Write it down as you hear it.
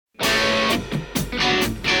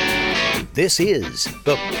This is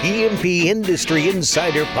the PMP Industry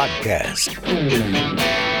Insider Podcast.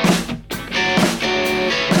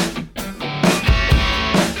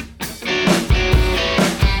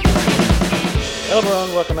 Hello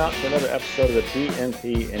everyone, welcome out to another episode of the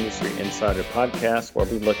PMP Industry Insider Podcast, where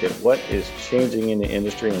we look at what is changing in the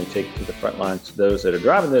industry and we take it to the front lines to those that are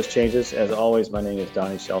driving those changes. As always, my name is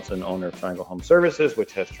Donnie Shelton, owner of Triangle Home Services,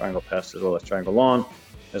 which has Triangle Pest as well as Triangle Lawn,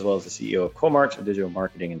 as well as the CEO of Coalmarch, a digital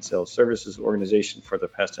marketing and sales services organization for the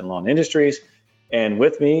pest and lawn industries. And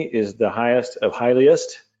with me is the highest of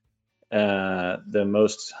highliest, the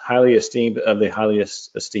most highly esteemed of the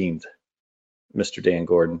highliest esteemed, Mr. Dan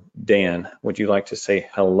Gordon. Dan, would you like to say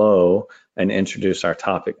hello and introduce our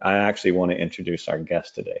topic? I actually want to introduce our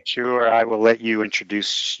guest today. Sure, I will let you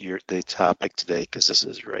introduce the topic today because this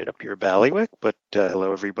is right up your ballywick. But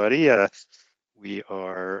hello, everybody. We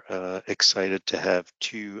are excited to have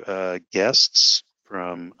two guests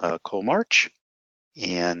from Coalmarch.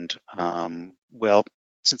 And, well,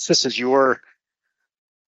 since this is your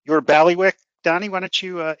ballywick, Donnie, why don't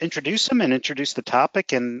you introduce them and introduce the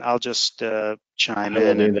topic, and I'll just chime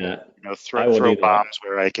in and throw bombs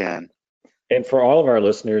where I can. And for all of our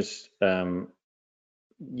listeners,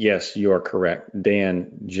 yes, you are correct.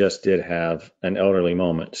 Dan just did have an elderly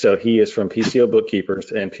moment. So he is from PCO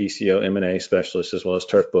Bookkeepers and PCO M&A Specialists, as well as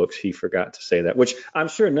Turf Books. He forgot to say that, which I'm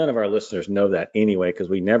sure none of our listeners know that anyway, because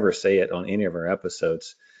we never say it on any of our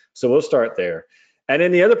episodes. So we'll start there. And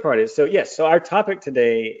then the other part is, so our topic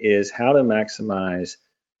today is how to maximize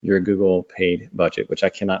your Google paid budget, which I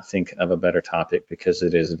cannot think of a better topic because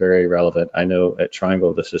it is very relevant. I know at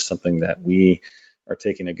Triangle, this is something that we are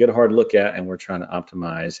taking a good hard look at and we're trying to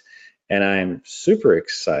optimize. And I'm super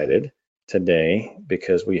excited today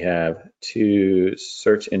because we have two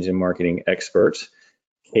search engine marketing experts,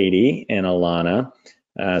 Katie and Alana.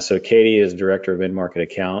 So Katie is Director of Mid-Market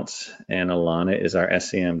Accounts, and Alana is our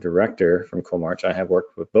SEM Director from Coalmarch. I have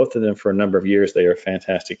worked with both of them for a number of years. They are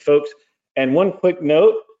fantastic folks. And one quick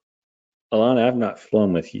note, Alana, I've not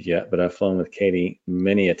flown with you yet, but I've flown with Katie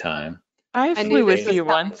many a time. I flew with you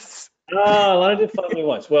once. Oh, Alana did fly with me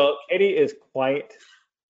once. Well, Katie is quite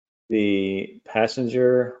the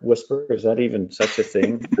passenger whisperer. Is that even such a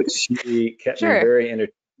thing? But she kept me very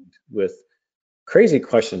entertained with crazy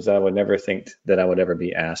questions that I would never think that I would ever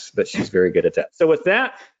be asked, but she's very good at that. So with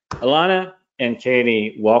that, Alana and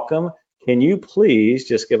Katie, welcome. Can you please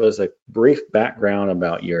just give us a brief background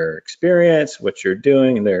about your experience, what you're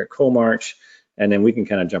doing there at Coalmarch, and then we can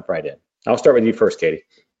kind of jump right in. I'll start with you first, Katie.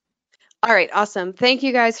 All right, awesome. Thank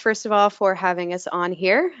you guys, first of all, for having us on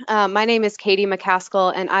here. My name is Katie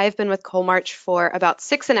McCaskill, and I've been with Coalmarch for about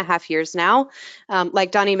 6.5 years now.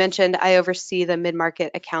 Like Donnie mentioned, I oversee the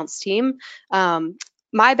mid-market accounts team.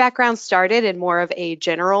 My background started in more of a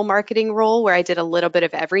general marketing role where I did a little bit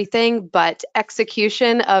of everything, but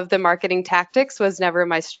execution of the marketing tactics was never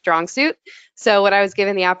my strong suit. So when I was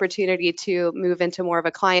given the opportunity to move into more of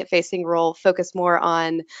a client-facing role, focus more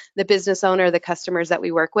on the business owner, the customers that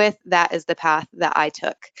we work with, that is the path that I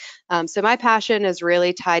took. So my passion is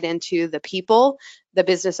really tied into the people, the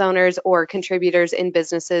business owners or contributors in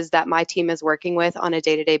businesses that my team is working with on a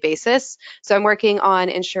day-to-day basis. So I'm working on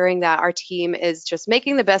ensuring that our team is just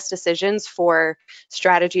making the best decisions for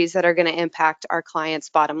strategies that are going to impact our clients'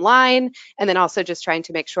 bottom line, and then also just trying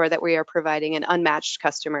to make sure that we are providing an unmatched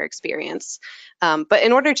customer experience. But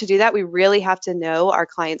in order to do that, we really have to know our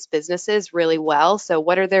clients' businesses really well. So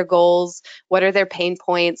what are their goals? What are their pain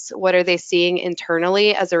points? What are they seeing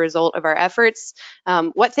internally as a result of our efforts?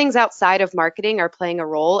 What things outside of marketing are playing a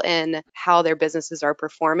role in how their businesses are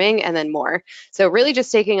performing, and then more. So really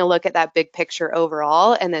just taking a look at that big picture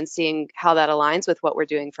overall and then seeing how that aligns with what we're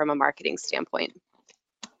doing from a marketing standpoint.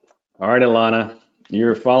 All right, Alana,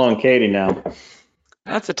 you're following Katie now.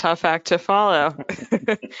 That's a tough act to follow.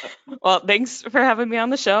 Well, thanks for having me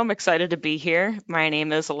on the show. I'm excited to be here. My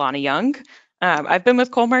name is Alana Young. I've been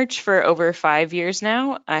with Coalmarch for over 5 years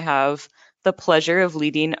now. I have the pleasure of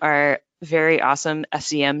leading our very awesome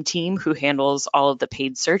SEM team who handles all of the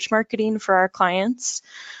paid search marketing for our clients.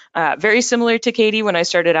 Very similar to Katie, when I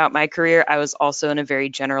started out my career, I was also in a very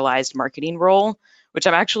generalized marketing role, which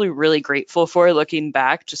I'm actually really grateful for looking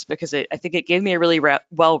back, just because I think it gave me a really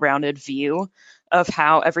well-rounded view of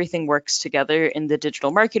how everything works together in the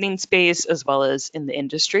digital marketing space as well as in the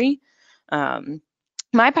industry.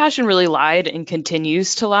 My passion really lied and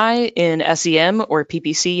continues to lie in SEM or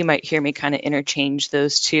PPC. You might hear me kind of interchange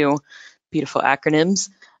those two beautiful acronyms.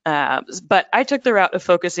 But I took the route of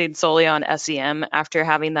focusing solely on SEM after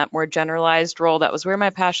having that more generalized role. That was where my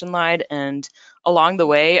passion lied. And along the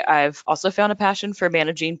way, I've also found a passion for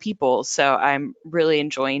managing people. So I'm really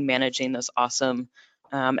enjoying managing this awesome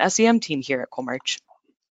SEM team here at Coalmarch.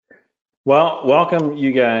 Well, welcome,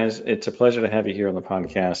 you guys. It's a pleasure to have you here on the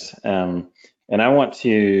podcast. And I want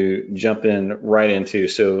to jump in right into,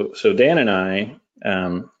 so Dan and I,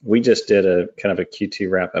 we just did a kind of a Q2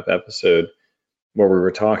 wrap-up episode where we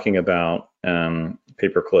were talking about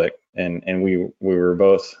pay-per-click, and we were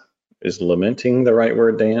both, is lamenting the right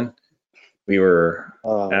word, Dan? We were,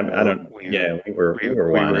 I don't, yeah, we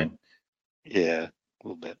were whining. Yeah, a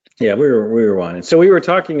little bit. Yeah, we were whining. So we were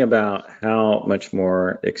talking about how much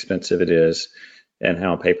more expensive it is and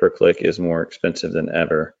how pay-per-click is more expensive than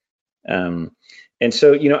ever. And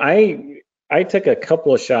so, you know, I took a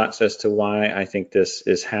couple of shots as to why I think this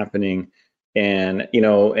is happening and, you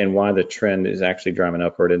know, and why the trend is actually driving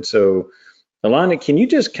upward. And so, Alana, can you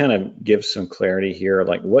just kind of give some clarity here,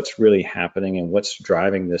 like what's really happening and what's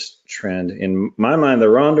driving this trend? In my mind, the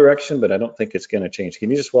wrong direction, but I don't think it's going to change.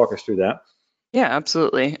 Can you just walk us through that? Yeah,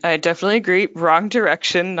 absolutely. I definitely agree. Wrong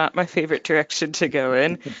direction, not my favorite direction to go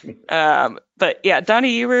in. But yeah,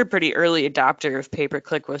 Donnie, you were a pretty early adopter of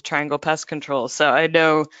pay-per-click with Triangle Pest Control. So I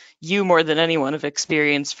know you more than anyone have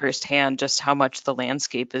experienced firsthand just how much the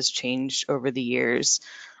landscape has changed over the years.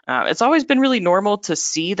 It's always been really normal to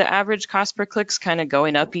see the average cost per clicks kind of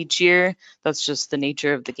going up each year. That's just the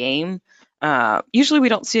nature of the game. Usually we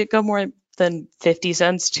don't see it go more than 50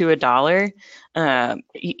 cents to $1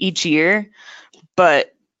 each year.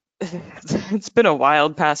 But it's been a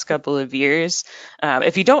wild past couple of years.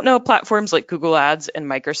 If you don't know, platforms like Google Ads and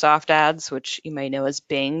Microsoft Ads, which you may know as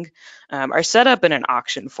Bing, are set up in an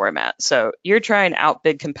auction format. So you're trying to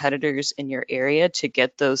outbid competitors in your area to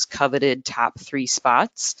get those coveted top 3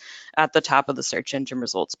 spots at the top of the search engine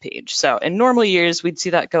results page. So in normal years, we'd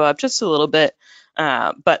see that go up just a little bit.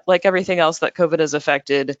 But like everything else that COVID has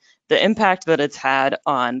affected, the impact that it's had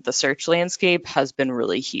on the search landscape has been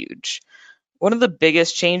really huge. One of the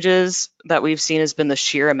biggest changes that we've seen has been the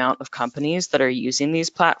sheer amount of companies that are using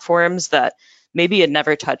these platforms that maybe had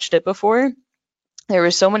never touched it before. There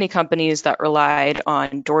were so many companies that relied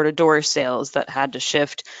on door-to-door sales that had to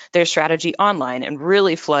shift their strategy online and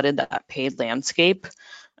really flooded that paid landscape.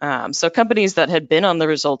 So companies that had been on the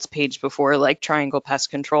results page before, like Triangle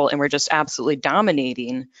Pest Control, and were just absolutely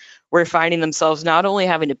dominating, were finding themselves not only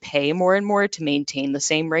having to pay more and more to maintain the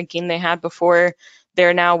same ranking they had before,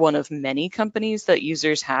 they're now one of many companies that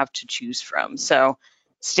users have to choose from. So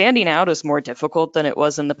standing out is more difficult than it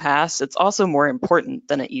was in the past. It's also more important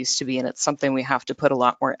than it used to be, and it's something we have to put a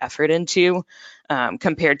lot more effort into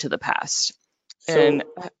compared to the past. So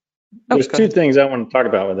there's 2 things I want to talk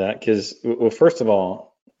about with that, because, well, first of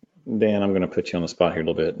all, Dan, I'm going to put you on the spot here a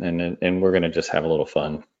little bit, and we're going to just have a little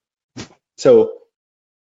fun. So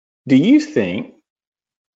do you think,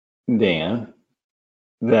 Dan,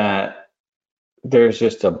 that there's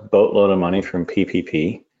just a boatload of money from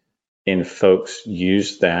PPP and folks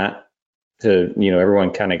use that to, you know,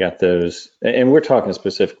 everyone kind of got those, and we're talking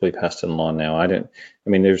specifically pest and lawn now. I'm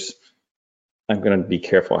going to be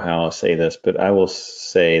careful how I say this, but I will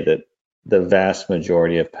say that the vast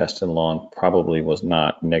majority of pest and lawn probably was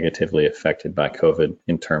not negatively affected by COVID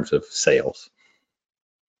in terms of sales.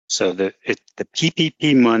 So the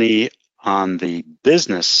PPP money on the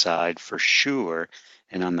business side for sure,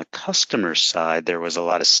 and on the customer side, there was a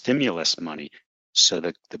lot of stimulus money. So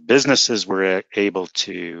the businesses were able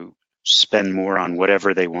to spend more on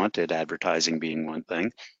whatever they wanted, advertising being one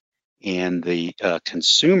thing, and the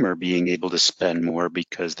consumer being able to spend more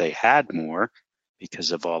because they had more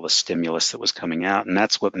because of all the stimulus that was coming out. And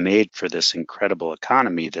that's what made for this incredible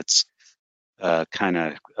economy that's kind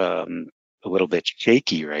of a little bit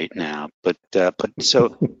shaky right now. But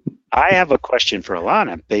so I have a question for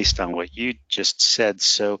Alana based on what you just said.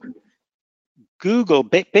 So Google,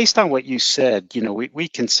 based on what you said, you know, we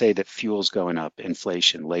can say that fuel's going up,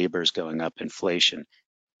 inflation, labor's going up, inflation.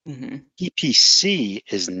 Mm-hmm. PPC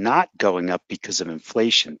is not going up because of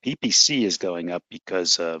inflation. PPC is going up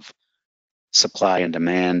because of supply and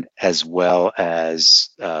demand, as well as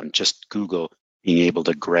just Google being able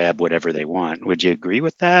to grab whatever they want. Would you agree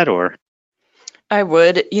with that, or? I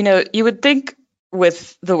would. You know, you would think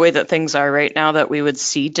with the way that things are right now that we would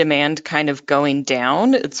see demand kind of going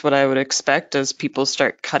down. It's what I would expect as people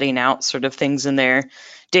start cutting out sort of things in their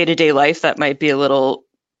day-to-day life that might be a little,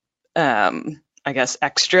 I guess,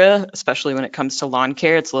 extra, especially when it comes to lawn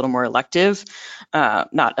care. It's a little more elective,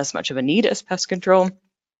 not as much of a need as pest control.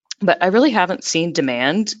 But I really haven't seen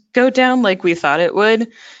demand go down like we thought it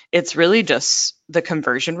would. It's really just the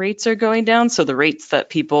conversion rates are going down. So the rates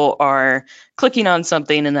that people are clicking on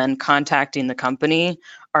something and then contacting the company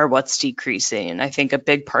are what's decreasing. And I think a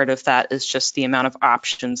big part of that is just the amount of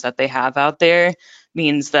options that they have out there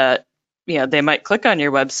means that, you know, they might click on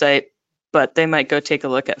your website, but they might go take a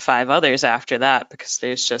look at 5 others after that because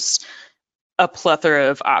there's just a plethora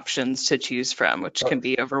of options to choose from, which can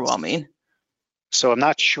be overwhelming. So I'm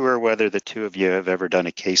not sure whether the two of you have ever done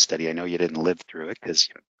a case study. I know you didn't live through it because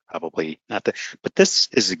probably not but this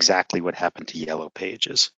is exactly what happened to Yellow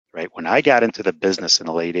Pages, right? When I got into the business in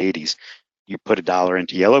the late 80s, you put $1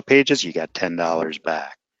 into Yellow Pages, you got $10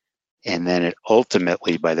 back. And then it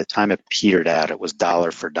ultimately, by the time it petered out, it was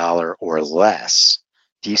dollar for dollar or less.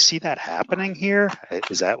 Do you see that happening here?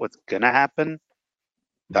 Is that what's going to happen?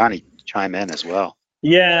 Donnie, chime in as well.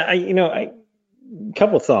 Yeah, a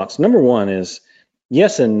couple of thoughts. Number one is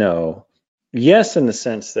yes and no. Yes, in the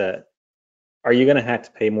sense that, are you going to have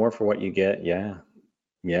to pay more for what you get? Yeah,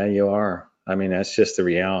 you are. I mean, that's just the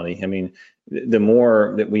reality. I mean, the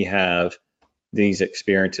more that we have these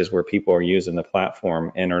experiences where people are using the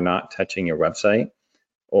platform and are not touching your website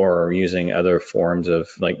or using other forms of,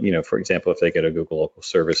 like, for example, if they go to Google Local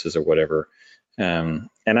Services or whatever, and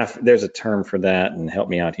there's a term for that, and help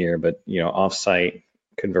me out here, but offsite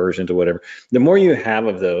conversion to whatever. The more you have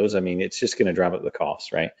of those, I mean, it's just going to drive up the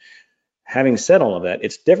cost, right? Having said all of that,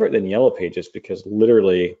 it's different than Yellow Pages because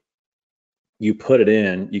literally you put it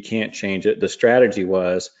in, you can't change it. The strategy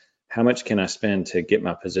was, how much can I spend to get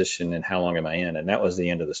my position and how long am I in? And that was the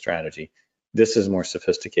end of the strategy. This is more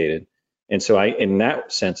sophisticated. And so in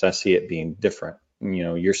that sense, I see it being different.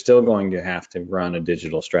 You're still going to have to run a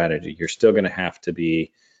digital strategy. You're still going to have to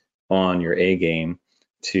be on your A game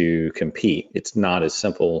to compete. It's not as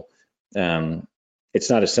simple. It's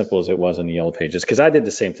not as simple as it was in the Yellow Pages, because I did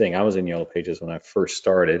the same thing. I was in Yellow Pages when I first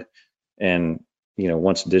started, and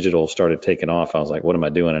once digital started taking off, I was like, what am I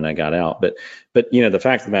doing? And I got out. But the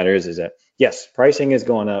fact of the matter is that yes, pricing is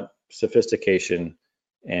going up, sophistication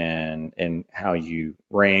and how you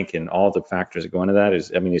rank and all the factors that go into that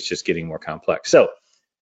is, I mean, it's just getting more complex. So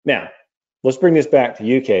now let's bring this back to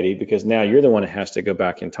you, Katie, because now you're the one that has to go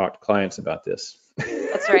back and talk to clients about this.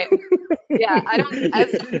 That's right. Yeah, I don't,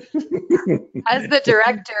 as the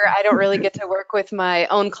director, I don't really get to work with my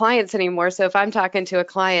own clients anymore. So if I'm talking to a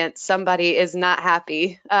client, somebody is not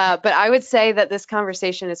happy. But I would say that this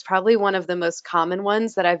conversation is probably one of the most common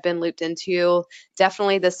ones that I've been looped into,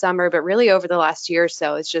 definitely this summer, but really over the last year or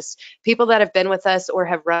so. It's just people that have been with us or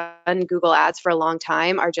have run Google Ads for a long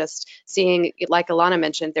time are just seeing, like Alana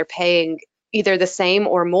mentioned, they're paying either the same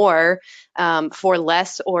or more for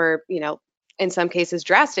less, or, in some cases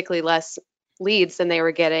drastically less leads than they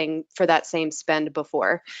were getting for that same spend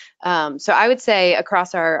before. So I would say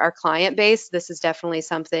across our client base, this is definitely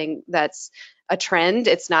something that's a trend.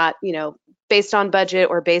 It's not, based on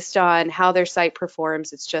budget or based on how their site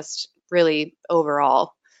performs. It's just really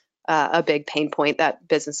overall a big pain point that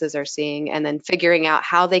businesses are seeing, and then figuring out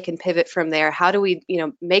how they can pivot from there. How do we,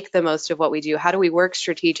 make the most of what we do? How do we work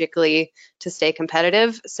strategically to stay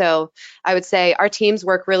competitive? So I would say our teams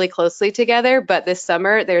work really closely together, but this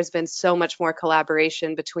summer there's been so much more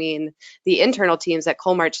collaboration between the internal teams at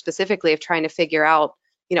Coalmarch specifically of trying to figure out,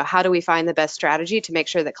 how do we find the best strategy to make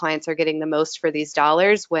sure that clients are getting the most for these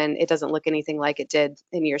dollars when it doesn't look anything like it did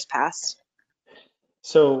in years past.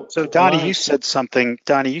 So Donnie, you said something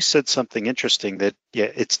interesting that, yeah,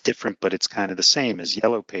 it's different, but it's kind of the same as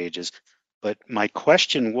Yellow Pages. But my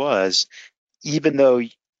question was, even though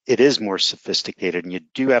it is more sophisticated and you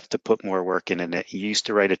do have to put more work in it, you used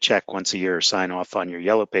to write a check once a year or sign off on your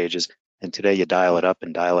Yellow Pages, and today you dial it up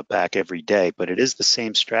and dial it back every day, but it is the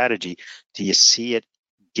same strategy. Do you see it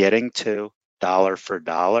getting to dollar for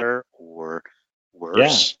dollar or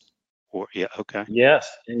worse? Yeah, okay. Yes,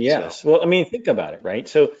 and yes. Well, I mean, think about it, right?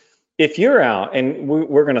 So if you're out, and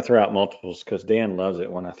we're going to throw out multiples because Dan loves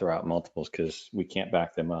it when I throw out multiples because we can't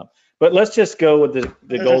back them up. But let's just go with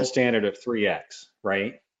the gold standard of 3x,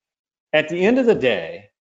 right? At the end of the day,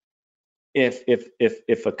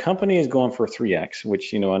 if a company is going for 3x,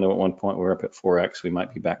 which, I know at one point we're up at 4x, we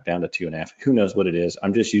might be back down to 2.5. Who knows what it is?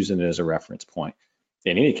 I'm just using it as a reference point.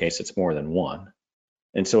 In any case, it's more than one.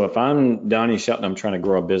 And so if I'm Donnie Shelton, I'm trying to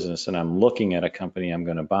grow a business and I'm looking at a company I'm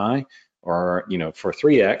going to buy, or, for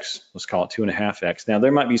 3x, let's call it 2.5x. Now,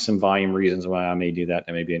 there might be some volume reasons why I may do that.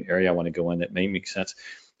 There may be an area I want to go in that may make sense.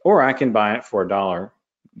 Or I can buy it for $1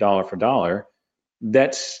 for dollar.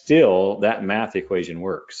 That's still, that math equation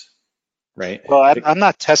works, right? Well, I'm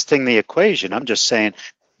not testing the equation. I'm just saying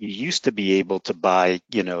you used to be able to buy,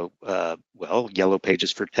 Yellow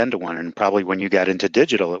Pages for 10 to 1, and probably when you got into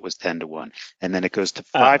digital, it was 10 to 1, and then it goes to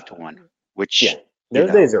 5 to 1, which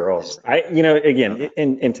those days are over. I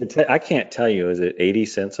can't tell you, is it 80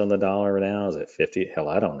 cents on the dollar now? Is it 50? Hell,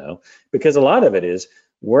 I don't know, because a lot of it is,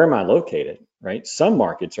 where am I located, right? Some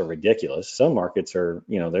markets are ridiculous. Some markets are,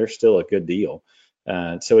 they're still a good deal.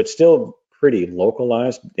 So it's still pretty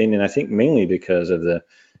localized, and I think mainly because of the,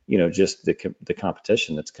 just the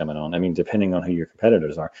competition that's coming on. I mean, depending on who your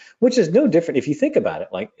competitors are, which is no different if you think about it.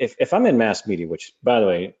 Like if I'm in mass media, which by the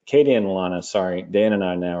way, Katie and Alana, sorry, Dan and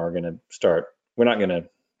I now are going to start.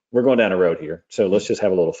 We're going down a road here, so let's just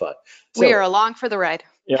have a little fun. So, we are along for the ride.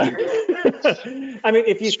 Yeah. I mean,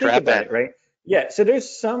 if you think about it, right? Yeah. So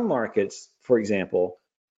there's some markets, for example,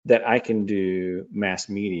 that I can do mass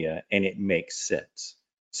media and it makes sense.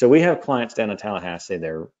 So we have clients down in Tallahassee.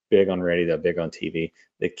 They're big on radio, they're big on TV.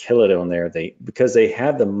 They kill it on there. Because they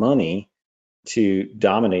have the money to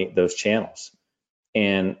dominate those channels.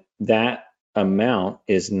 And that amount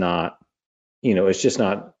is not, it's just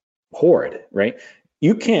not horrid, right?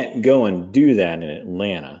 You can't go and do that in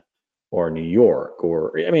Atlanta or New York,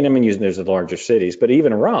 or I'm using those as larger cities, but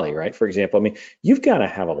even Raleigh, right? For example, you've got to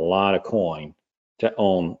have a lot of coin to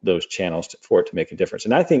own those channels for it to make a difference.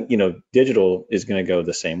 And I think, digital is going to go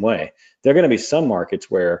the same way. There are going to be some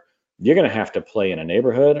markets where you're going to have to play in a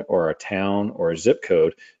neighborhood or a town or a zip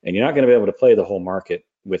code, and you're not going to be able to play the whole market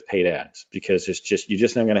with paid ads because you're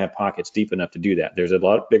just not going to have pockets deep enough to do that. There's a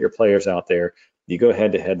lot of bigger players out there. You go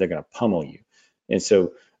head to head, they're going to pummel you. And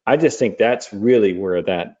so I just think that's really where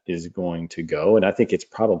that is going to go. And I think it's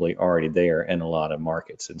probably already there in a lot of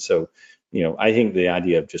markets. And so, I think the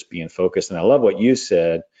idea of just being focused, and I love what you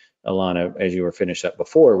said, Alana, as you were finished up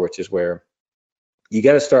before, which is where you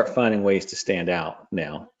got to start finding ways to stand out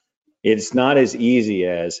now. It's not as easy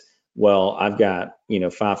as, well, I've got,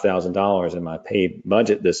 $5,000 in my paid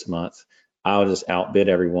budget this month. I'll just outbid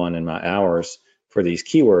everyone in my hours for these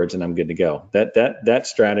keywords and I'm good to go. That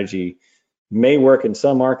strategy may work in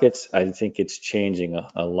some markets. I think it's changing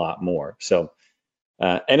a lot more. So,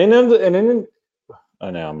 now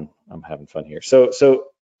I'm having fun here. So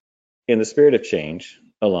in the spirit of change,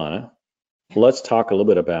 Alana, let's talk a little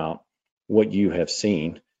bit about what you have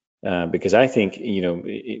seen, because I think,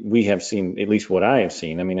 we have seen at least what I have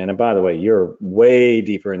seen. And by the way, you're way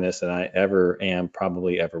deeper in this than I ever am,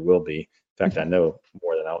 probably ever will be. In fact, I know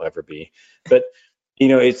more than I'll ever be. But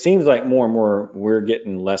it seems like more and more we're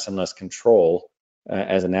getting less and less control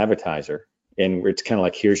as an advertiser. And it's kind of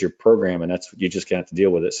like, here's your program, and that's you just have to deal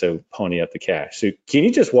with it. So pony up the cash. So can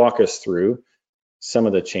you just walk us through some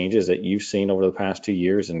of the changes that you've seen over the past 2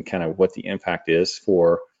 years and kind of what the impact is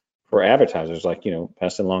for advertisers like,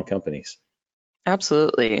 past and long companies?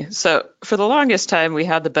 Absolutely. So for the longest time, we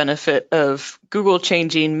had the benefit of Google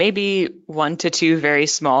changing maybe 1 to 2 very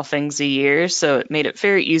small things a year. So it made it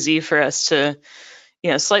very easy for us to,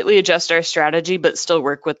 slightly adjust our strategy, but still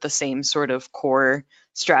work with the same sort of core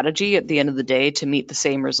strategy at the end of the day to meet the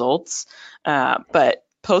same results. But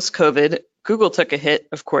post-COVID, Google took a hit,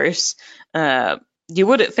 of course. You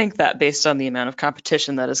wouldn't think that based on the amount of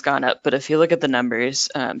competition that has gone up, but if you look at the numbers,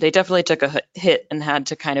 they definitely took a hit and had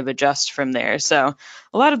to kind of adjust from there. So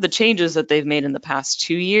a lot of the changes that they've made in the past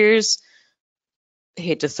 2 years, I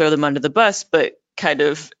hate to throw them under the bus, but kind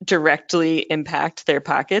of directly impact their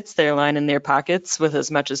pockets, their line in their pockets with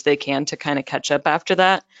as much as they can to kind of catch up after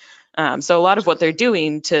that. So a lot of what they're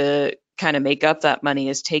doing to kind of make up that money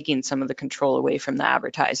is taking some of the control away from the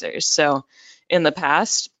advertisers. So in the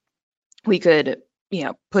past, we could,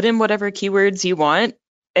 put in whatever keywords you want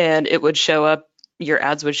and it would show up, your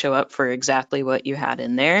ads would show up for exactly what you had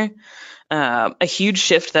in there. A huge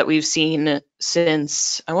shift that we've seen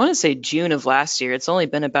since, I want to say June of last year, it's only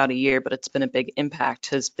been about a year, but it's been a big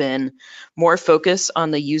impact, has been more focus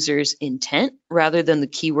on the user's intent rather than the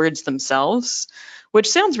keywords themselves, which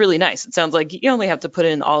sounds really nice. It sounds like you only have to put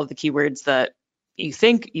in all of the keywords that you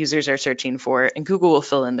think users are searching for, and Google will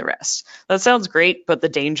fill in the rest. That sounds great, but the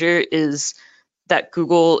danger is that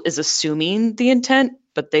Google is assuming the intent,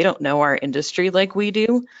 but they don't know our industry like we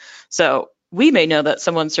do. So we may know that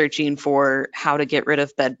someone searching for how to get rid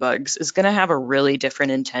of bed bugs is going to have a really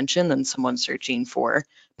different intention than someone searching for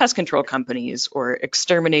pest control companies or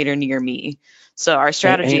exterminator near me. So our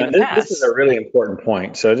strategy in the past. This is a really important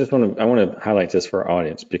point. So I want to highlight this for our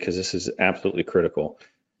audience because this is absolutely critical.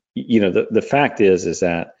 The fact is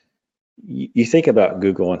that you think about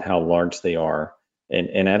Google and how large they are,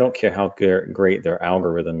 and I don't care how great their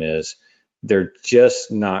algorithm is, they're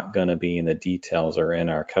just not going to be in the details or in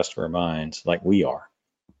our customer minds like we are.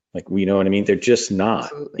 Like, you know what I mean? They're just not.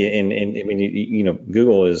 Absolutely. And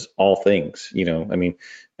Google is all things,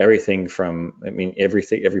 everything from,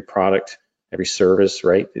 everything, every product, every service,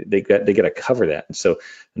 right? They got to cover that. And so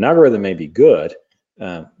an algorithm may be good,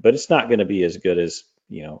 but it's not going to be as good as,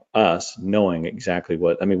 us knowing exactly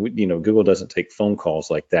what, Google doesn't take phone calls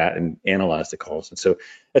like that and analyze the calls. And so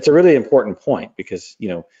it's a really important point because,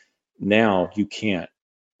 now you can't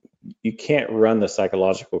you can't run the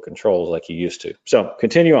psychological controls like you used to. So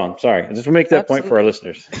continue on. Sorry, I just want to make that point for our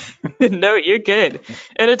listeners. No, you're good.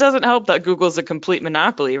 And it doesn't help that Google's a complete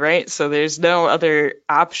monopoly, right? So there's no other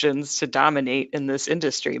options to dominate in this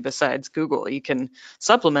industry besides Google. You can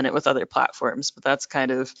supplement it with other platforms, but that's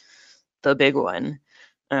kind of the big one.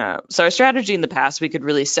 So our strategy in the past, we could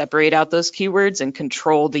really separate out those keywords and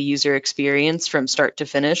control the user experience from start to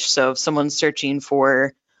finish. So if someone's searching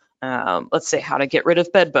for, let's say, how to get rid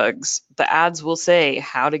of bed bugs, the ads will say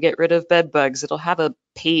how to get rid of bed bugs. It'll have a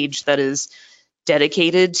page that is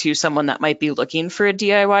dedicated to someone that might be looking for a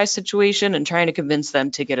DIY situation and trying to convince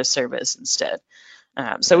them to get a service instead.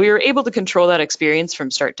 So we were able to control that experience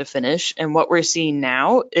from start to finish. And what we're seeing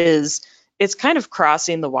now is it's kind of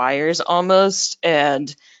crossing the wires almost.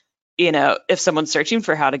 And, if someone's searching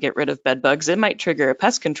for how to get rid of bed bugs, it might trigger a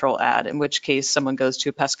pest control ad, in which case someone goes to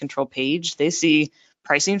a pest control page. They see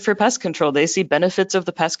pricing for pest control. They see benefits of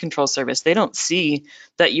the pest control service. They don't see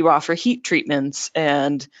that you offer heat treatments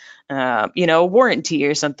and, warranty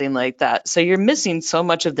or something like that. So you're missing so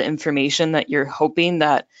much of the information that you're hoping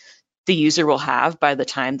that the user will have by the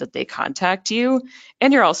time that they contact you.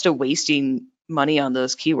 And you're also wasting money on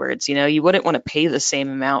those keywords. You wouldn't want to pay the same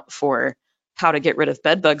amount for how to get rid of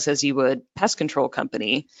bed bugs as you would pest control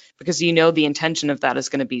company, because the intention of that is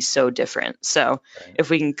going to be so different. So if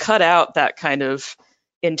we can cut out that kind of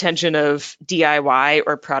intention of DIY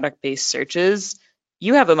or product-based searches,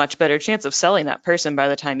 you have a much better chance of selling that person by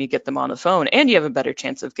the time you get them on the phone, and you have a better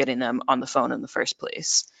chance of getting them on the phone in the first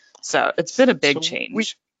place. So it's been a big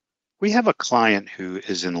change. We have a client who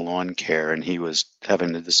is in lawn care, and he was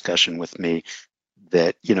having a discussion with me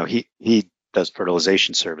that, he does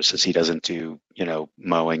fertilization services. He doesn't do,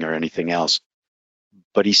 mowing or anything else.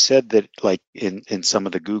 But he said that, like in some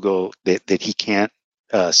of the Google, that he can't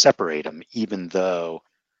separate them, even though,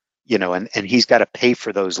 and he's got to pay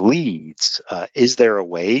for those leads. Is there a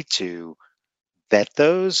way to vet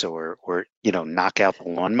those or knock out the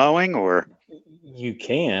lawn mowing? Or you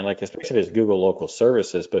can, like, especially if it's Google local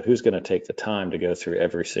services, but who's going to take the time to go through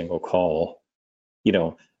every single call?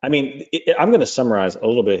 I'm going to summarize a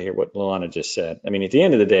little bit here what Luana just said. At the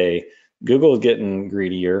end of the day, Google is getting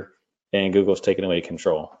greedier and Google's taking away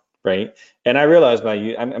control, right? And I realize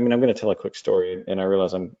I'm going to tell a quick story, and I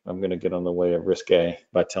realize I'm going to get on the way of risque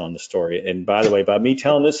by telling the story. And by the way, by me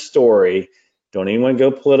telling this story, don't anyone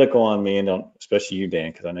go political on me, and don't, especially you,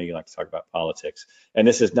 Dan, because I know you like to talk about politics. And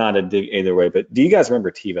this is not a dig either way, but do you guys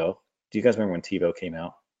remember TiVo? Do you guys remember when TiVo came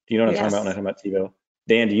out? Do you know what I'm talking about when I talk about TiVo?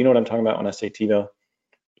 Dan, do you know what I'm talking about when I say TiVo?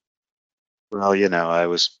 Well, I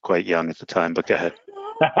was quite young at the time, but go ahead.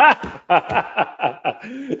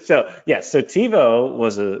 So TiVo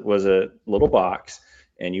was a little box,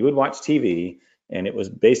 and you would watch TV, and it was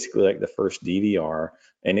basically like the first DVR,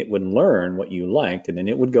 and it would learn what you liked, and then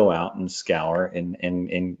it would go out and scour and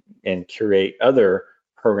curate other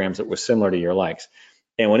programs that were similar to your likes.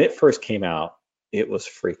 And when it first came out, it was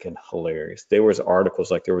freaking hilarious. There was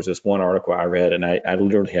articles, like there was this one article I read, and I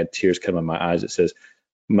literally had tears come in my eyes. It says,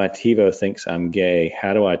 "My TiVo thinks I'm gay.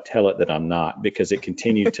 How do I tell it that I'm not?" Because it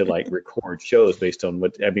continued to record shows based on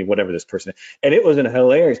whatever this person. And it was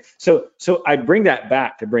hilarious. So I bring that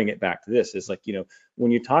back to bring it back to this. Is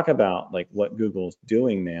when you talk about what Google's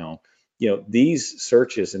doing now, these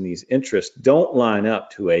searches and these interests don't line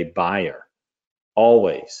up to a buyer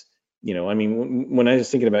always. When I was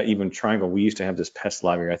thinking about even Triangle, we used to have this pest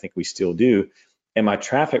library. I think we still do. And my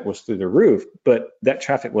traffic was through the roof, but that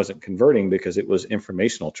traffic wasn't converting because it was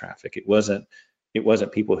informational traffic. It wasn't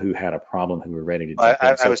people who had a problem who were ready to jump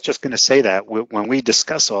in. I was just going to say that when we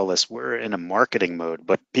discuss all this, we're in a marketing mode,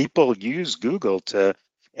 but people use Google to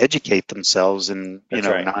educate themselves in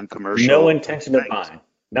non-commercial. No intention of buying,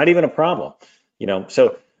 not even a problem.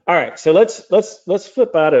 So all right, so let's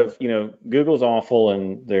flip out of Google's awful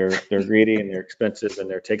and they're greedy and they're expensive and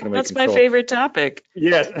they're taking away control. That's my favorite topic.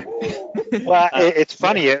 Yes. Well, it's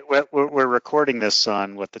funny. We're recording this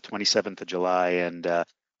on the 27th of July, and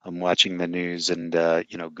I'm watching the news, and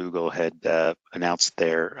Google had announced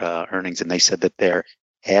their earnings, and they said that their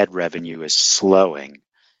ad revenue is slowing.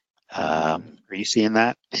 Are you seeing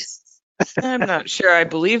that? I'm not sure I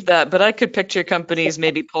believe that, but I could picture companies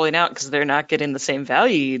maybe pulling out because they're not getting the same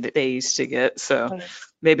value that they used to get. So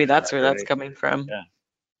maybe that's where that's coming from. Yeah.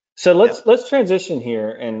 So let's transition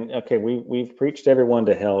here, and okay, we've preached everyone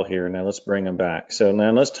to hell here. Now let's bring them back. So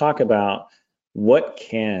now let's talk about what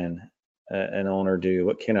can an owner do?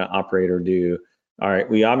 What can an operator do? All right,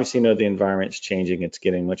 we obviously know the environment's changing. It's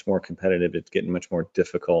getting much more competitive. It's getting much more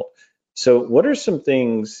difficult. So what are some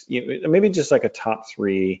things? Maybe just like a top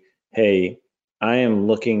three. Hey, I am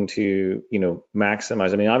looking to,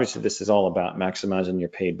 maximize. I mean, obviously this is all about maximizing your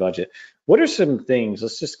paid budget. What are some things,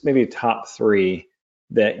 let's just maybe top three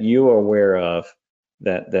that you are aware of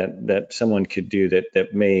that someone could do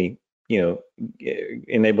that may,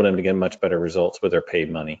 enable them to get much better results with their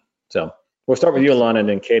paid money? So we'll start with you, Alana, and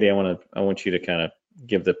then Katie, I want you to kind of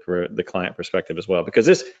give the client perspective as well, because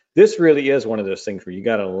this really is one of those things where you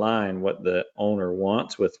got to align what the owner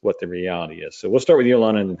wants with what the reality is. So we'll start with you,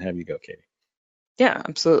 Alana, and then have you go, Katie. Yeah,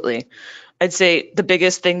 absolutely. I'd say the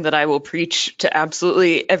biggest thing that I will preach to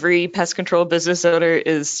absolutely every pest control business owner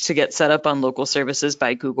is to get set up on local services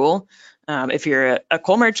by Google. If you're a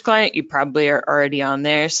Coalmarch client, you probably are already on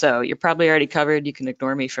there, so you're probably already covered. You can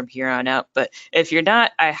ignore me from here on out. But if you're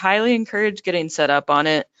not, I highly encourage getting set up on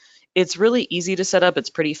it. It's really easy to set up.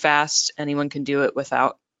 It's pretty fast. Anyone can do it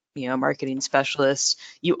without, marketing specialists.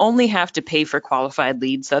 You only have to pay for qualified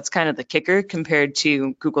leads. That's kind of the kicker compared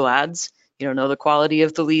to Google Ads. You don't know the quality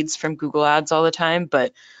of the leads from Google Ads all the time,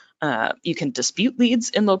 but you can dispute leads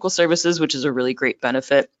in local services, which is a really great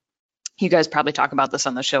benefit. You guys probably talk about this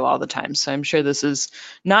on the show all the time, so I'm sure this is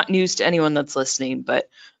not news to anyone that's listening, but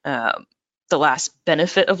the last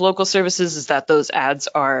benefit of local services is that those ads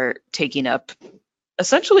are taking up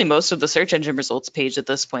essentially most of the search engine results page at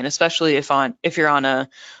this point, especially if you're on a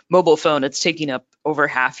mobile phone, it's taking up over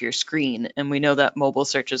half your screen, and we know that mobile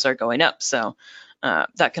searches are going up, so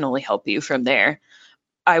that can only help you from there.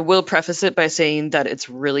 I will preface it by saying that it's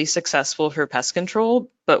really successful for pest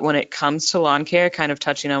control, but when it comes to lawn care, kind of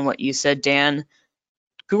touching on what you said, Dan,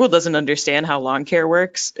 Google doesn't understand how lawn care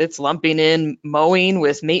works. It's lumping in mowing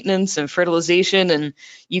with maintenance and fertilization, and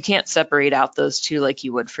you can't separate out those two like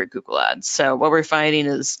you would for Google Ads. So what we're finding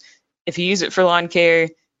is if you use it for lawn care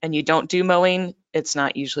and you don't do mowing, it's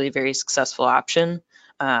not usually a very successful option.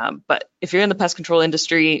 But if you're in the pest control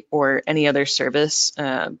industry or any other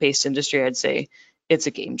service-based industry, I'd say it's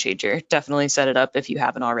a game changer. Definitely set it up if you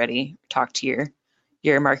haven't already. Talk to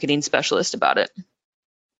your marketing specialist about it.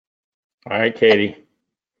 All right, Katie.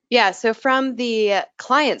 Yeah, so from the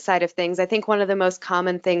client side of things, I think one of the most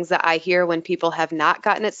common things that I hear when people have not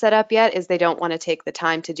gotten it set up yet is they don't want to take the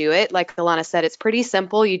time to do it. Like Alana said, it's pretty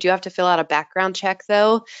simple. You do have to fill out a background check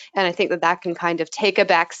though, and I think that can kind of take a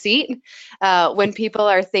back seat when people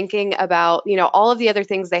are thinking about, all of the other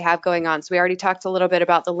things they have going on. So we already talked a little bit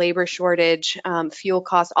about the labor shortage, fuel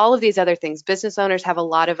costs, all of these other things. Business owners have a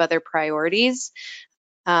lot of other priorities.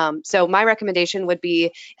 So my recommendation would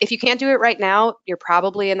be, if you can't do it right now, you're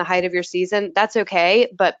probably in the height of your season, that's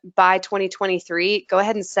okay. But by 2023, go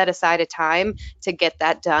ahead and set aside a time to get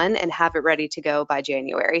that done and have it ready to go by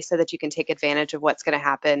January so that you can take advantage of what's going to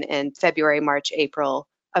happen in February, March, April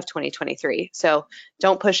of 2023. So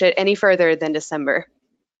don't push it any further than December.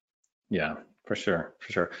 Yeah, for sure.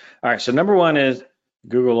 All right, so number one is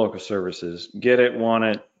Google Local Services. Get it, want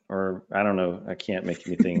it, or I don't know, I can't make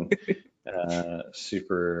anything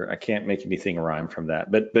I can't make anything rhyme from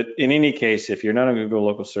that. But in any case, if you're not on Google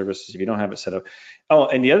Local Services, if you don't have it set up. Oh,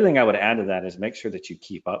 and the other thing I would add to that is make sure that you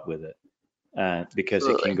keep up with it because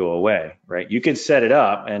Absolutely. It can go away, right? You can set it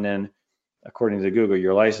up and then according to Google,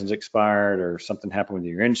 your license expired or something happened with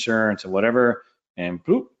your insurance or whatever, and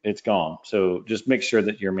boop, it's gone. So just make sure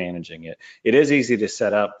that you're managing it. It is easy to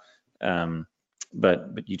set up,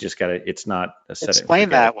 but you just gotta, it's not a set. Explain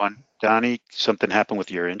that one, Donnie. Something happened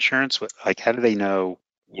with your insurance. Like, how do they know?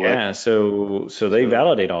 Yeah, so they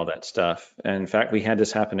validate all that stuff. And in fact, we had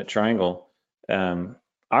this happen at Triangle,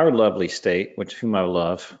 our lovely state, whom I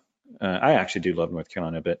love. I actually do love North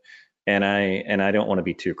Carolina a bit, and I don't want to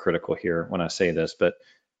be too critical here when I say this, but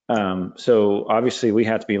so obviously we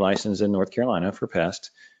have to be licensed in North Carolina for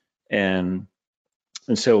pest, and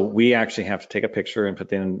so we actually have to take a picture and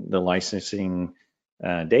put in the licensing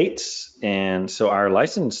dates, and so our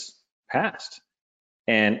license passed,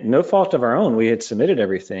 and no fault of our own. We had submitted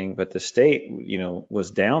everything, but the state, was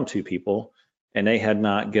down 2 people, and they had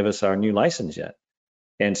not give us our new license yet.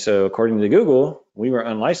 And so according to Google, we were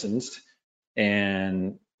unlicensed,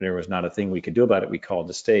 and there was not a thing we could do about it. We called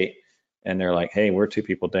the state, and they're like, "Hey, we're 2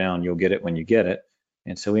 people down. You'll get it when you get it."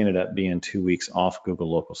 And so we ended up being 2 weeks off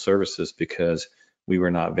Google Local Services because we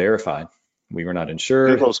were not verified. We were not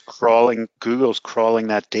insured. Google's crawling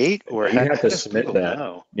that date, or you have to submit that.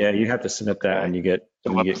 Know? Yeah, you have to submit that when you get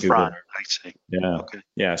Google. Front, I see. Yeah. Okay.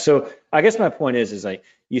 Yeah. So I guess my point is like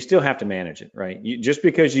you still have to manage it, right? Just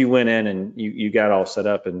because you went in and you got all set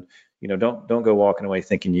up, and don't go walking away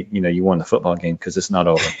thinking you won the football game, because it's not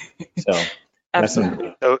over. So.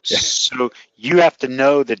 Absolutely. So you have to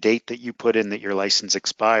know the date that you put in that your license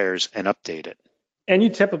expires and update it. And you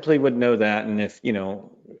typically would know that. And if,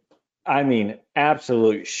 I mean,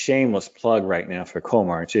 absolute shameless plug right now for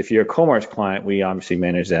Coalmarch. If you're a Coalmarch client, we obviously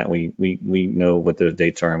manage that. We know what those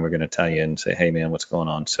dates are, and we're going to tell you and say, hey, man, what's going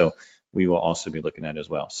on? So we will also be looking at it as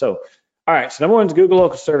well. So, all right. So number one is Google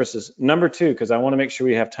Local Services. Number two, because I want to make sure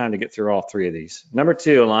we have time to get through all three of these. Number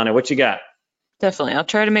two, Alana, what you got? Definitely. I'll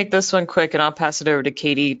try to make this one quick and I'll pass it over to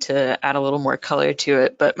Katie to add a little more color to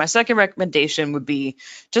it. But my second recommendation would be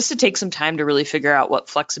just to take some time to really figure out what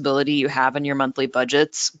flexibility you have in your monthly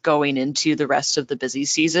budgets going into the rest of the busy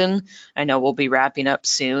season. I know we'll be wrapping up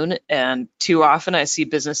soon, and too often I see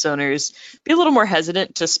business owners be a little more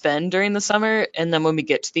hesitant to spend during the summer. And then when we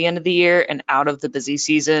get to the end of the year and out of the busy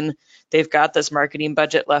season, they've got this marketing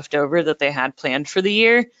budget left over that they had planned for the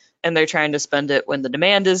year, and they're trying to spend it when the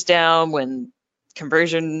demand is down, when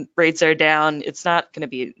conversion rates are down. It's not going to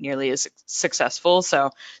be nearly as successful.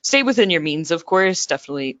 So stay within your means, of course.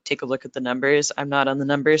 Definitely take a look at the numbers. I'm not on the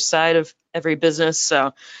numbers side of every business,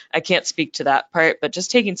 so I can't speak to that part, but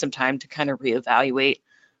just taking some time to kind of reevaluate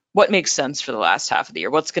what makes sense for the last half of the year.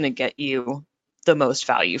 What's going to get you the most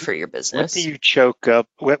value for your business? What do you choke up?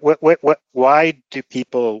 Why do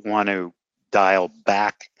people want to dial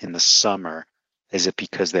back in the summer? Is it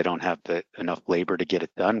because they don't have enough labor to get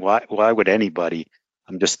it done? Why would anybody?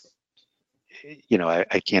 I'm just,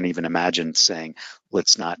 I can't even imagine saying,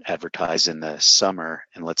 let's not advertise in the summer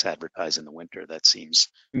and let's advertise in the winter. That seems.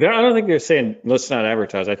 I don't think they're saying let's not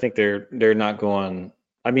advertise. I think they're not going.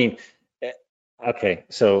 I mean, okay.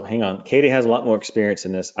 So hang on. Katie has a lot more experience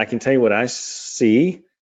in this. I can tell you what I see,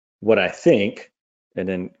 what I think. And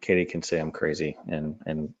then Katie can say I'm crazy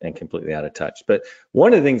and completely out of touch. But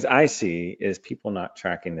one of the things I see is people not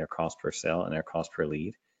tracking their cost per sale and their cost per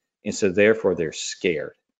lead. And so therefore they're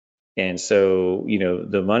scared. And so,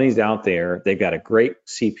 the money's out there. They've got a great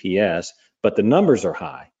CPS, but the numbers are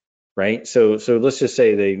high, right? So let's just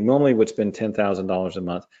say they normally would spend $10,000 a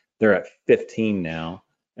month. They're at 15 now.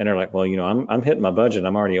 And they're like, well, I'm hitting my budget.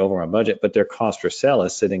 I'm already over my budget, but their cost per sale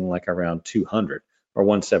is sitting like around 200 or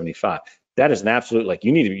 175. That is an absolute,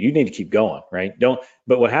 you need to keep going, right?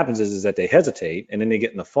 But what happens is that they hesitate and then they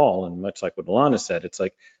get in the fall, and much like what Alana said, it's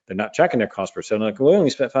like they're not checking their cost per sale. They're like, we only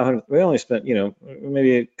spent 500, we only spent,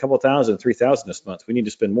 maybe a couple thousand, 3,000 this month. We need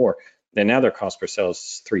to spend more. And now their cost per sale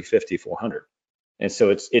is 350, 400. And so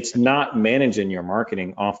it's not managing your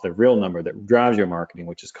marketing off the real number that drives your marketing,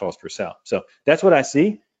 which is cost per sale. So that's what I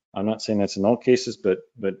see. I'm not saying that's in all cases, but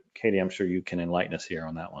Katie, I'm sure you can enlighten us here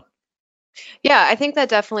on that one. Yeah, I think that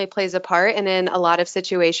definitely plays a part. And in a lot of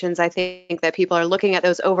situations, I think that people are looking at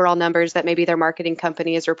those overall numbers that maybe their marketing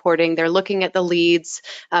company is reporting. They're looking at the leads,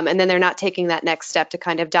 and then they're not taking that next step to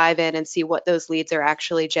kind of dive in and see what those leads are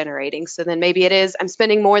actually generating. So then maybe it is, I'm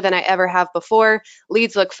spending more than I ever have before.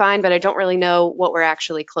 Leads look fine, but I don't really know what we're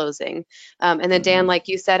actually closing. And then Dan, like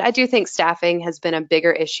you said, I do think staffing has been a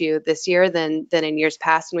bigger issue this year than in years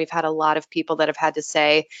past. And we've had a lot of people that have had to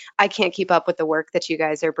say, I can't keep up with the work that you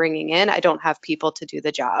guys are bringing in. I don't have people to do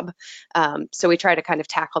the job. So we try to kind of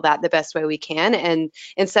tackle that the best way we can. And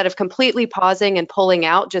instead of completely pausing and pulling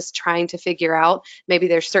out, just trying to figure out maybe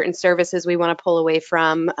there's certain services we want to pull away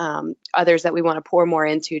from, others that we want to pour more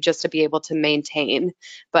into just to be able to maintain.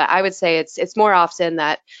 But I would say it's more often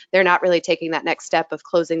that they're not really taking that next step of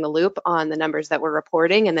closing the loop on the numbers that we're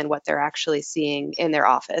reporting and then what they're actually seeing in their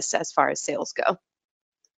office as far as sales go.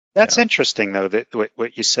 That's interesting, though, that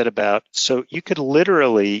what you said about, so you could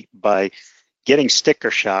literally, by getting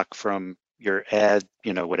sticker shock from your ad,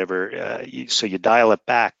 whatever, so you dial it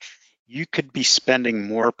back, you could be spending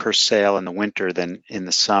more per sale in the winter than in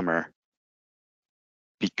the summer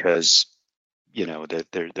because,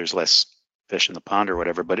 there's less fish in the pond or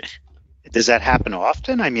whatever. But does that happen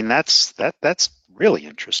often? I mean, that's really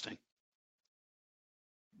interesting.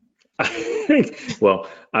 Well,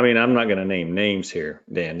 I mean, I'm not going to name names here,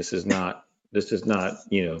 Dan. This is not,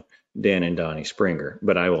 Dan and Donnie Springer,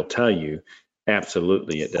 but I will tell you,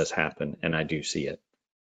 absolutely, it does happen, and I do see it.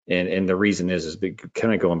 And the reason is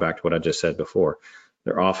kind of going back to what I just said before.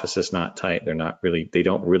 Their office is not tight. They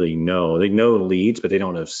don't really know. They know leads, but they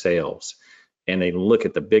don't have sales. And they look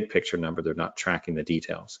at the big picture number. They're not tracking the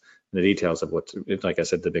details of what's, like I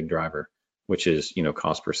said, the big driver, which is,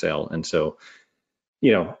 cost per sale. And so,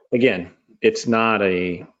 again, it's not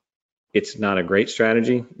a great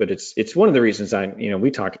strategy, but it's one of the reasons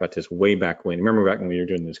we talked about this way back when. Remember back when we were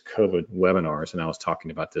doing these COVID webinars and I was talking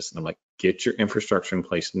about this, and I'm like, get your infrastructure in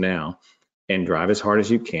place now and drive as hard as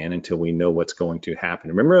you can until we know what's going to happen.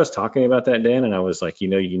 Remember I was talking about that, Dan? And I was like, you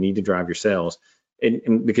need to drive your sales.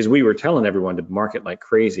 And because we were telling everyone to market like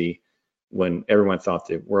crazy when everyone thought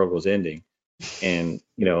the world was ending. And,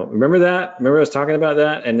 remember that? Remember I was talking about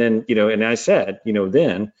that? And then, and I said,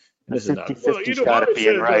 then, this is not, well, got to be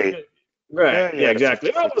right. Right. Yeah, Yeah, yeah,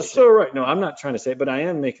 exactly. Oh, 50-50. so right. No, I'm not trying to say, but I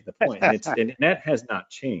am making the point, and that has not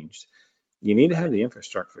changed. You need to have the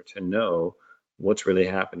infrastructure to know what's really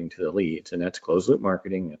happening to the leads, and that's closed loop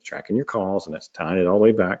marketing, that's tracking your calls, and that's tying it all the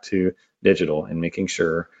way back to digital and making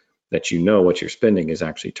sure that you know what you're spending is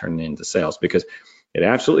actually turning into sales, because it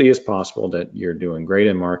absolutely is possible that you're doing great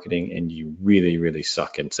in marketing and you really, really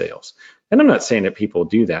suck in sales. And I'm not saying that people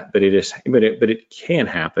do that, but it can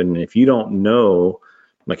happen. And if you don't know,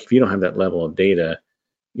 like if you don't have that level of data,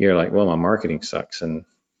 you're like, well, my marketing sucks, and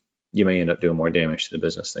you may end up doing more damage to the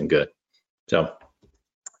business than good. So,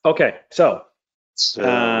 okay, so So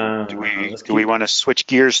let's do we keep. want to switch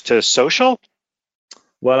gears to social?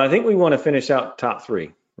 Well, I think we want to finish out top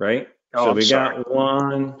three, right? Oh, So I'm we sorry. got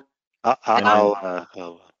one, I- and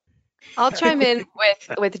then I'll chime in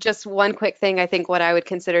with just one quick thing. I think what I would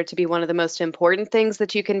consider to be one of the most important things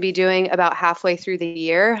that you can be doing about halfway through the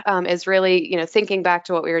year is really, thinking back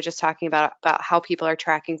to what we were just talking about how people are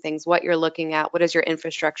tracking things, what you're looking at, what does your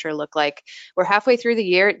infrastructure look like. We're halfway through the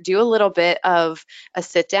year. Do a little bit of a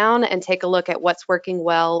sit down and take a look at what's working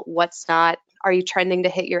well, what's not. Are you trending to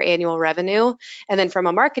hit your annual revenue? And then from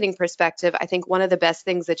a marketing perspective, I think one of the best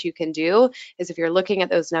things that you can do is, if you're looking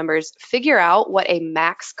at those numbers, figure out what a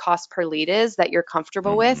max cost per lead is that you're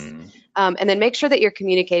comfortable with. And then make sure that you're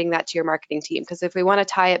communicating that to your marketing team. Because if we want to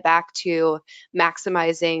tie it back to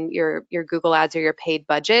maximizing your Google Ads or your paid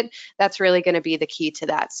budget, that's really going to be the key to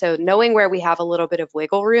that. So knowing where we have a little bit of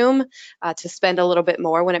wiggle room to spend a little bit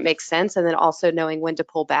more when it makes sense, and then also knowing when to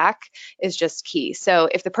pull back is just key. So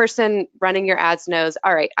if the person running your ads knows,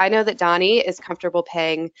 all right, I know that Donnie is comfortable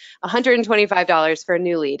paying $125 for a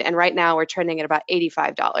new lead, and right now we're trending at about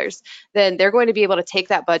 $85, then they're going to be able to take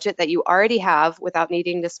that budget that you already have without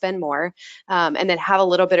needing to spend more, and then have a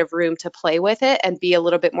little bit of room to play with it and be a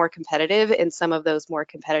little bit more competitive in some of those more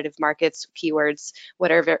competitive markets, keywords,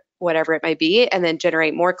 whatever it might be, and then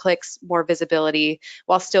generate more clicks, more visibility,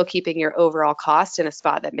 while still keeping your overall cost in a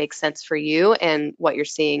spot that makes sense for you and what you're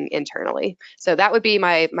seeing internally. So that would be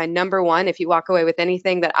my number one. If you walk away with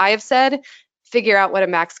anything that I have said, figure out what a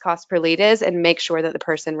max cost per lead is and make sure that the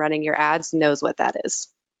person running your ads knows what that is.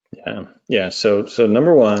 Yeah. So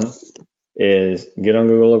number one is get on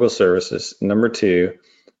Google Local Services. Number two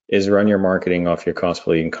is run your marketing off your cost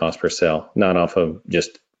per lead and cost per sale, not off of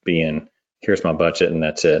just being, here's my budget and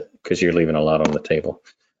that's it, because you're leaving a lot on the table.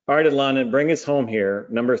 All right, Alana, bring us home here.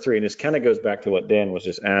 Number three, and this kind of goes back to what Dan was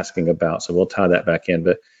just asking about, so we'll tie that back in.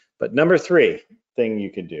 But number three thing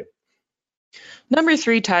you could do. Number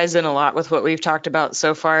three ties in a lot with what we've talked about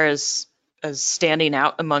so far as standing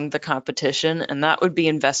out among the competition, and that would be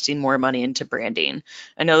investing more money into branding.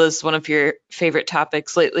 I know this is one of your favorite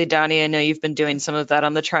topics lately, Donnie. I know you've been doing some of that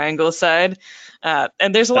on the Triangle side,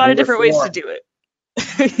 and there's a lot of different ways to do it.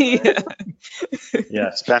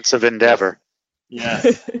 Yes. Expensive endeavor.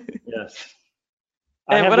 Yes.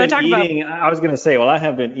 I was going to say, well, I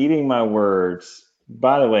have been eating my words.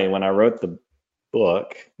 By the way, when I wrote the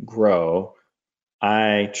book, Grow,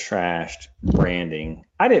 I trashed branding.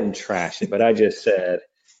 I didn't trash it, but I just said,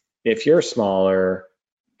 if you're smaller,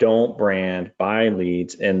 don't brand, buy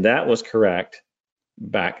leads. And that was correct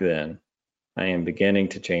back then. I am beginning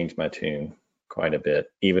to change my tune quite a bit,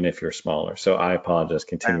 even if you're smaller. So I apologize.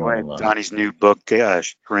 Continue on. Donnie's new book,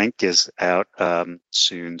 Shrink, is out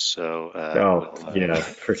soon. So yeah,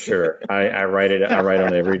 for sure. I write it. I write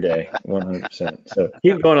on it every day, 100%. So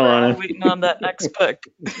keep going, Alana. Waiting on that next book.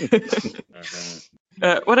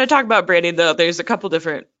 When I talk about branding, though, there's a couple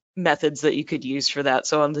different methods that you could use for that.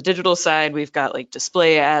 So on the digital side, we've got like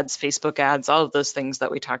display ads, Facebook ads, all of those things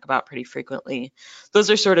that we talk about pretty frequently. Those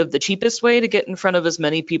are sort of the cheapest way to get in front of as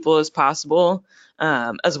many people as possible,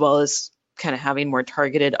 as well as kind of having more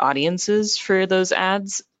targeted audiences for those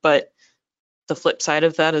ads. But the flip side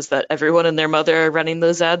of that is that everyone and their mother are running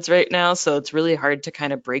those ads right now. So it's really hard to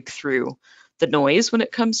kind of break through the noise when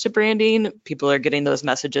it comes to branding. People are getting those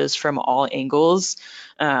messages from all angles.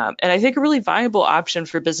 And I think a really viable option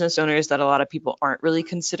for business owners that a lot of people aren't really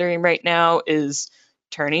considering right now is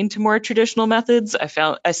turning to more traditional methods. I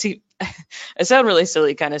sound really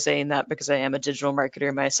silly kind of saying that because I am a digital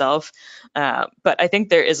marketer myself. But I think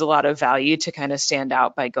there is a lot of value to kind of stand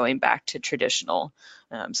out by going back to traditional.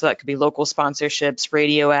 So that could be local sponsorships,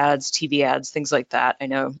 radio ads, TV ads, things like that. I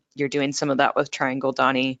know you're doing some of that with Triangle,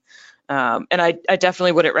 Donnie. And I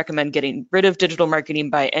definitely wouldn't recommend getting rid of digital marketing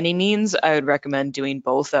by any means. I would recommend doing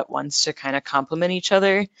both at once to kind of complement each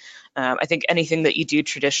other. I think anything that you do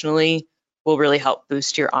traditionally will really help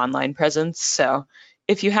boost your online presence. So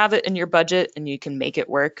if you have it in your budget and you can make it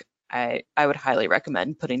work, I would highly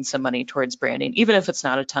recommend putting some money towards branding. Even if it's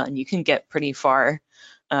not a ton, you can get pretty far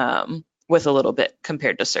with a little bit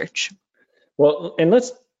compared to search. Well, and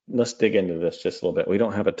let's dig into this just a little bit. We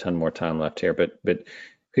don't have a ton more time left here, but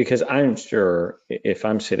because I'm sure if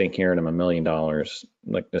I'm sitting here and I'm $1 million,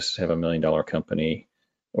 like let's have $1 million company,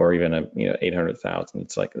 or even a 800,000,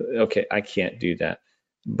 it's like, okay, I can't do that.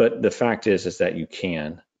 But the fact is that you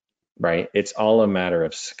can, right? It's all a matter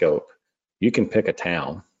of scope. You can pick a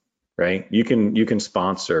town, right? You can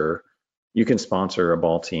sponsor a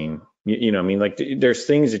ball team. I mean, like there's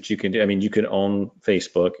things that you can do. I mean, you can own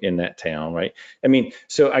Facebook in that town, right? I mean,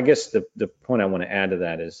 so I guess the point I want to add to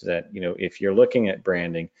that is that, if you're looking at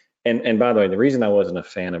branding, and by the way, the reason I wasn't a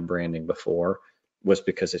fan of branding before was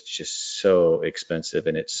because it's just so expensive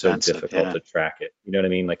and it's so difficult to track it. You know what I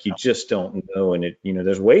mean? Like you just don't know, and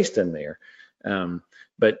there's waste in there. And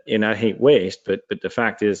I hate waste, but the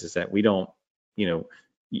fact is that we don't,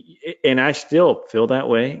 and I still feel that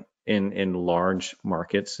way in large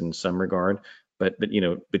markets in some regard, but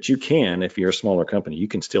you can, if you're a smaller company, you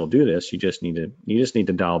can still do this. You just need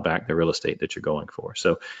to dial back the real estate that you're going for.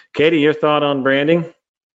 So Katie, your thought on branding?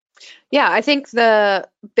 Yeah, I think the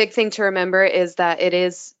big thing to remember is that it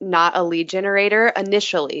is not a lead generator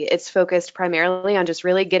initially. It's focused primarily on just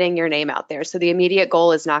really getting your name out there. So the immediate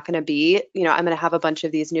goal is not going to be, I'm going to have a bunch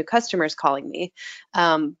of these new customers calling me.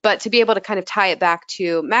 But to be able to kind of tie it back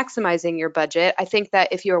to maximizing your budget, I think that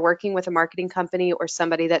if you're working with a marketing company or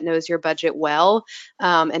somebody that knows your budget well,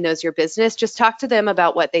 and knows your business, just talk to them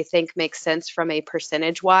about what they think makes sense from a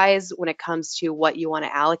percentage wise when it comes to what you want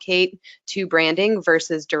to allocate to branding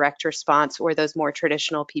versus direct response or those more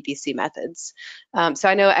traditional PPC methods. So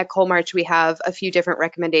I know at Coalmarch we have a few different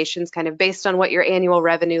recommendations kind of based on what your annual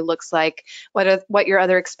revenue looks like, what your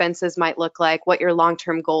other expenses might look like, what your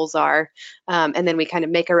long-term goals are, and then we kind of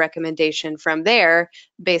make a recommendation from there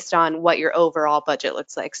based on what your overall budget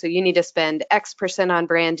looks like. So you need to spend X% on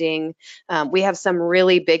branding. We have some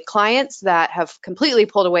really big clients that have completely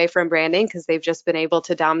pulled away from branding because they've just been able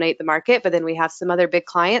to dominate the market. But then we have some other big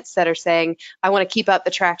clients that are saying, I want to keep up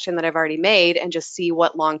the traction that I've already made and just see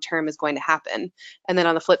what long-term is going to happen. And then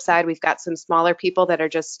on the flip side, we've got some smaller people that are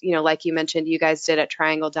just, like you mentioned, you guys did at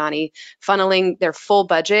Triangle, Donnie, funneling their full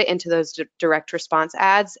budget into those direct response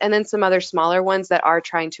ads. And then some other smaller ones that are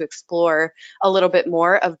trying to explore a little bit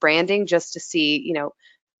more of branding just to see,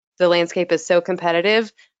 the landscape is so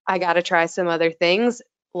competitive. I got to try some other things.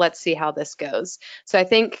 Let's see how this goes. So I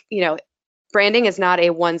think, branding is not a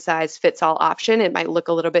one size fits all option. It might look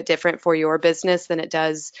a little bit different for your business than it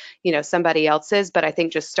does, somebody else's, but I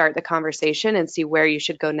think just start the conversation and see where you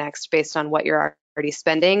should go next based on what you're already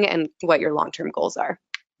spending and what your long-term goals are.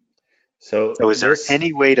 So is there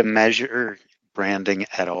any way to measure branding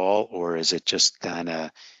at all, or is it just kind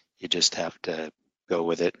of, you just have to go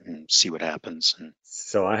with it and see what happens?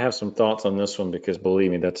 So I have some thoughts on this one because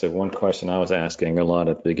believe me, that's one question I was asking a lot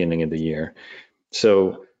at the beginning of the year.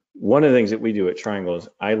 So one of the things that we do at Triangle is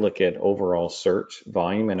I look at overall search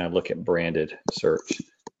volume and I look at branded search.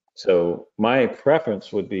 So my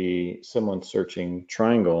preference would be someone searching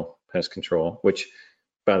Triangle Pest Control, which,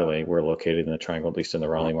 by the way, we're located in the Triangle, at least in the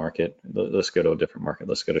Raleigh market. Let's go to a different market.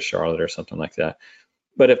 Let's go to Charlotte or something like that.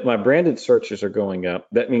 But if my branded searches are going up,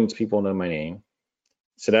 that means people know my name.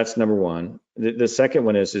 So that's number one. The second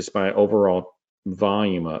one is my overall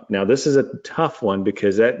volume up. Now, this is a tough one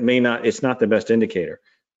because it's not the best indicator,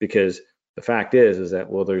 because the fact is that,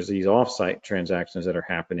 well, there's these offsite transactions that are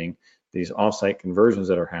happening, these offsite conversions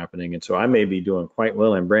that are happening. And so I may be doing quite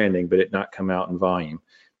well in branding, but it not come out in volume,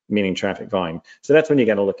 meaning traffic volume. So that's when you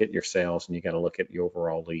got to look at your sales and you got to look at the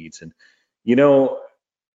overall leads. And,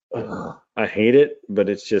 I hate it, but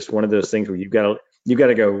it's just one of those things where you've got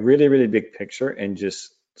to go really, really big picture and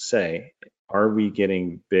just say, are we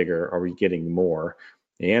getting bigger? Are we getting more?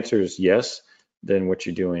 The answer is yes. Then what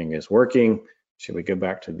you're doing is working. Should we go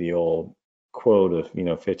back to the old quote of,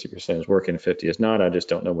 50% is working, 50 is not? I just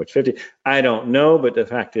don't know which 50. I don't know, but the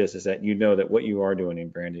fact is that that what you are doing in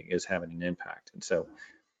branding is having an impact. And so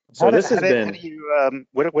this has been.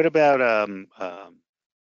 What about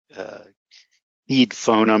need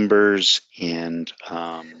phone numbers and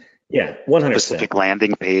yeah, 100%. Specific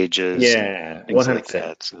landing pages, yeah, things 100%. like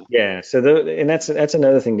that. So. Yeah, so and that's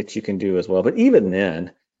another thing that you can do as well. But even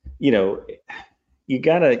then, you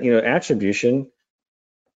gotta, attribution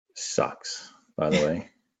sucks, by the way.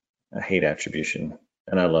 I hate attribution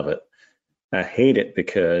and I love it. I hate it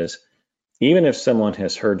because even if someone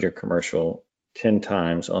has heard your commercial 10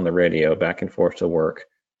 times on the radio back and forth to work,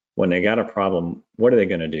 when they got a problem, what are they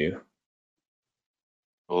going to do?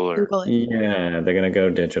 Yeah, they're going to go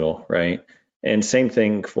digital, right? And same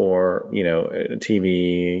thing for,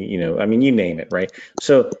 TV, I mean, you name it, right?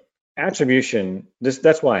 So attribution,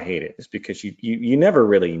 that's why I hate it, is because you never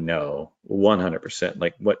really know 100%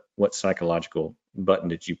 like what psychological button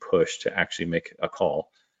did you push to actually make a call.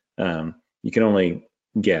 You can only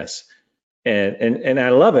guess. And I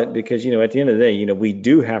love it because, at the end of the day, we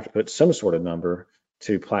do have to put some sort of number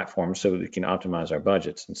to platforms so that we can optimize our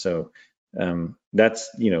budgets. And so that's,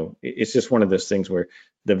 it's just one of those things where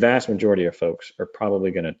the vast majority of folks are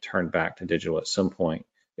probably going to turn back to digital at some point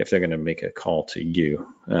if they're going to make a call to you.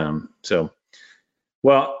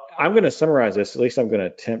 Well, I'm going to summarize this, at least I'm going to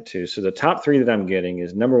attempt to. So the top 3 that I'm getting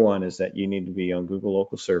is, number 1 is that you need to be on Google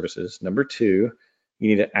Local Services. Number 2, you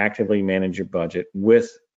need to actively manage your budget with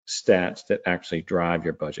stats that actually drive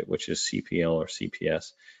your budget, which is CPL or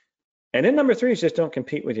CPS. And then number 3 is just don't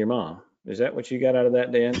compete with your mom. Is that what you got out of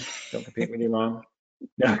that, Dan? Don't compete with your mom?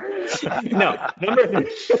 No. No.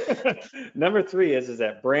 Number 3 is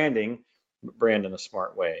that brand in a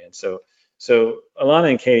smart way. And so Alana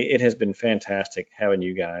and Katie, it has been fantastic having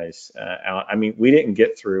you guys out. I mean, we didn't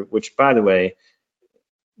get through, which, by the way,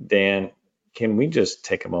 Dan, can we just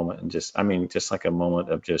take a moment and just like a moment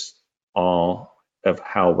of just awe of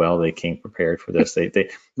how well they came prepared for this.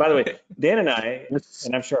 They by the way, Dan and I,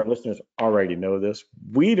 and I'm sure our listeners already know this,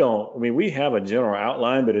 we have a general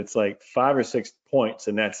outline, but it's like 5 or 6 points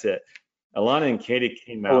and that's it. Alana and Katie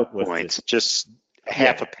came out with points, this, just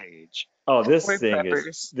half a page. Oh, this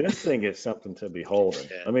thing is something to behold.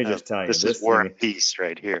 Yeah, Let me just tell you, this is War and Peace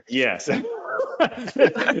right here. Yes. We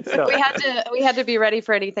had to be ready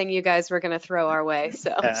for anything you guys were going to throw our way.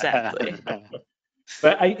 So Exactly.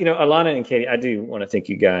 But Alana and Katie, I do want to thank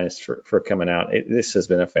you guys for coming out. This has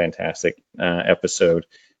been a fantastic episode.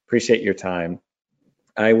 Appreciate your time.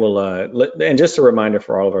 I will, and just a reminder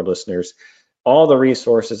for all of our listeners, all the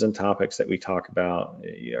resources and topics that we talked about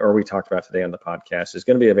today on the podcast is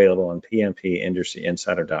going to be available on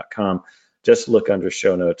pmpindustryinsider.com. Just look under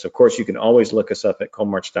show notes. Of course, you can always look us up at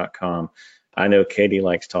coalmarch.com. I know Katie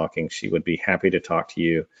likes talking. She would be happy to talk to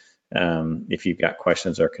you if you've got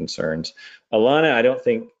questions or concerns. Alana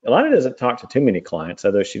doesn't talk to too many clients,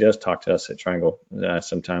 although she does talk to us at Triangle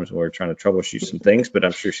sometimes when we're trying to troubleshoot some things, but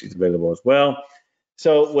I'm sure she's available as well.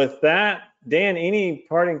 So with that, Dan, any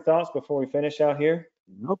parting thoughts before we finish out here?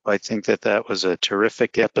 Nope. I think that was a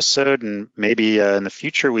terrific episode, and maybe in the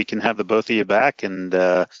future we can have the both of you back and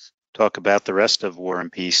talk about the rest of War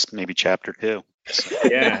and Peace, maybe chapter 2.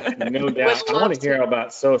 Yeah, no doubt. I want to hear all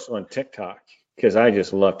about social and TikTok because I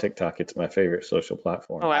just love TikTok. It's my favorite social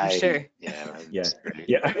platform. Oh, I'm sure. Yeah.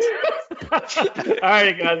 All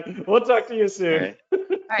right, guys. We'll talk to you soon. All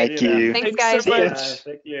right. Thank you. Thanks, guys. So much.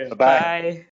 Thank you. Bye-bye. Bye.